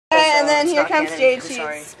then here comes Jade.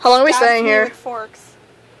 She's how long are we staying here? With forks.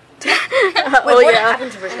 Wait, what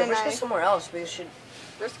happened to Vriska? Vriska's somewhere else. We should.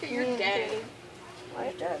 Vriska, you're dead.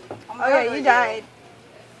 You're dead. Oh yeah, you died.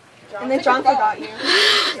 And then John forgot you.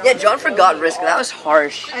 Yeah, John forgot Vriska. That was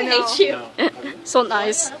harsh. I hate you. So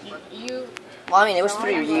nice. Well, I mean, it was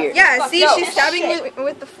 3 years. Yeah, see, she's stabbing me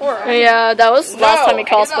with the fork. Yeah, that was last time we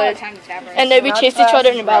cosplayed. And then we chased each other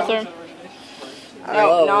in the bathroom.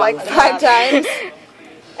 Oh, like 5 times.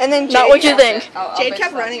 And then Jade not what you think. Jade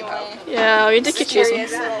kept running away. Yeah, we did keep chasing.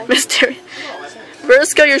 Mysterious.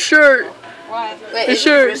 Vriska, your shirt. What? Wait, is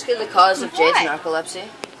Vriska the cause of Jade's narcolepsy?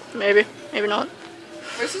 Maybe, maybe not.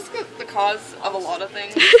 Vriska's the cause of a lot of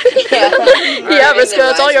things. Yeah,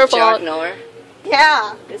 Vriska, it's all your fault.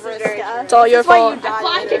 Yeah, Vriska. It's all your fault.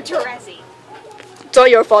 It's all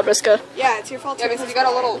your fault, Vriska. Yeah, it's your fault. Yeah, because you got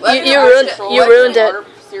a little. You ruined it.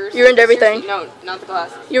 You ruined everything. No, not the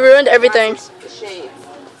glasses. You ruined everything. The shades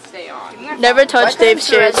stay on. Never touch Dave's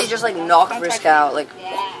shades. He just like knocked Vriska out, like.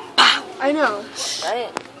 I know. Right?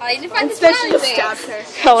 I didn't find Instead, she just stabbed her.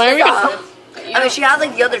 How long are we gonna? I mean, she had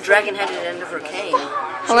like the other dragon-headed end of her cane.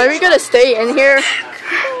 How long are we gonna stay in here?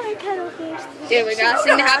 Dude, we gotta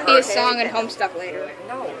sing the happiest song in Homestuck later.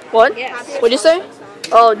 What? What'd you say?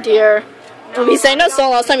 Oh dear. We sang that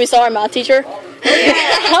song last time we saw our math teacher.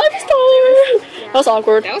 That was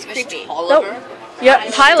awkward. That was creepy. Oliver? Yeah,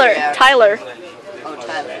 Tyler. Tyler. Oh,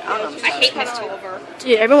 Tyler. I don't know. I hate Miss Tolliver.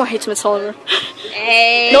 Yeah, everyone hates Miss Tolliver.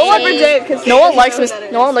 Hey. No one likes Miss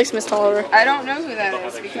Tolliver. I don't know who that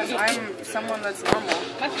is because I'm someone that's normal.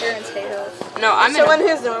 My parents hate her. No, I'm someone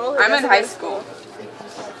who's normal. I'm in high school.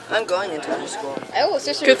 I'm going into high school. Oh,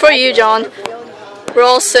 sister. Good for you, John. We're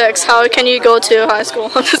all 6. How can you go to high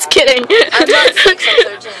school? I'm just kidding. I'm not 6, I'm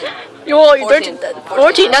 13. You're 13.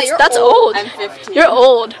 14. That's old. I'm 15. You're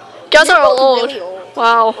old. You guys are all old.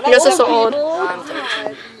 Wow, you guys are so old. I'm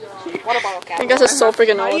 13. You guys are so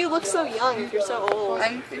freaking Why do old. you look so young if you're so old?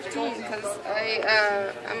 I'm 15 because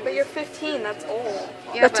But you're 15. That's old.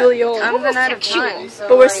 Yeah, That's really old. I'm the night of time. So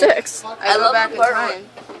But we're 6. I go love back the in part time.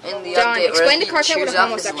 in the John, update explain where to Carter what a chews up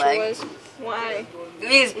his homosexual leg. is. Why?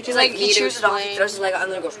 He's like, he chews it off, he throws his leg out,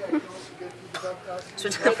 and then it goes. So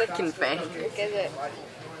it's a freaking fang.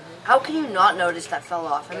 How can you not notice that fell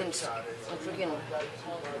off? I mean, it's like freaking.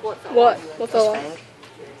 What? What fell off? Fang.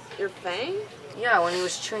 Your fang? Yeah, when he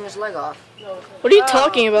was chewing his leg off. What are you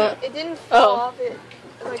talking about? It didn't fall off. It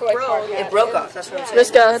like broke. It broke off. That's what I'm saying.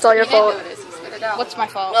 Vriska, it's all your fault. What's my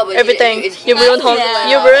fault? No, but Everything. You ruined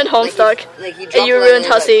Homestuck. And you ruined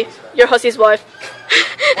Hussy. You're Hussy's wife.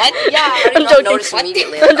 Yeah. I'm joking. I'm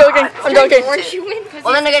joking. I'm joking.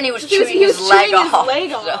 Well, then again, he was chewing his leg off.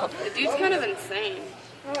 The dude's kind of insane.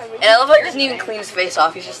 And I love how he doesn't even clean his face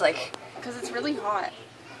off. He's just like. Because it's really hot.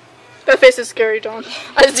 That face is scary, John.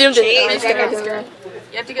 I zoomed in. You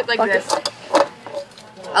have to get like this.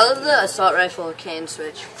 I love the assault rifle cane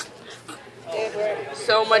switch.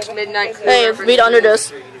 So much midnight. Hey, read under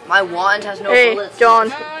this. My wand has no bullets. Hey,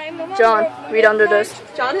 John, read under this.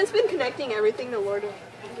 John has been connecting everything to Lord of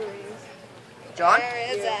the Rings. John?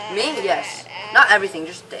 Me? Yes. Not everything,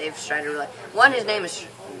 just Dave Strider. Like,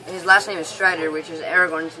 his last name is Strider, which is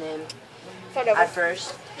Aragorn's name. At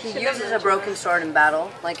first. He uses a broken sword in battle,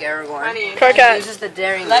 like Aragorn. He uses the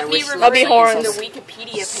daring which Let me horns. to the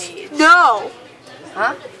Wikipedia page. No!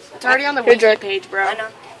 Huh? It's already on the Wiki page, bro. I know.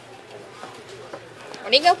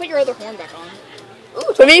 When are you gonna put your other horn back on?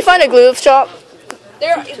 Ooh, When we find a glue shop,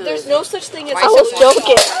 There's no such thing as I was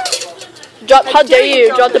joking. How dare you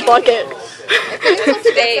drop the bucket?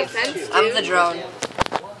 Dave. I'm the drone.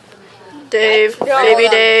 Dave, baby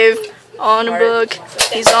Dave, on a book.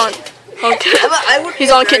 He's on. Okay.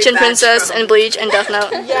 He's on Kitchen Princess and Bleach and Death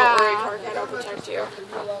Note. Yeah. I'll protect you.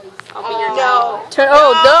 I'll be your No.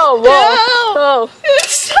 Oh no! Whoa! Oh!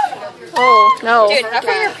 Oh no! Dude, how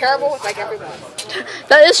come you're parable with like everyone?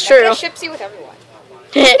 That is true. It ships you with everyone.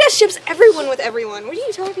 He just ships everyone with everyone. What are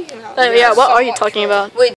you talking about? Yeah, what are you talking about? Wait,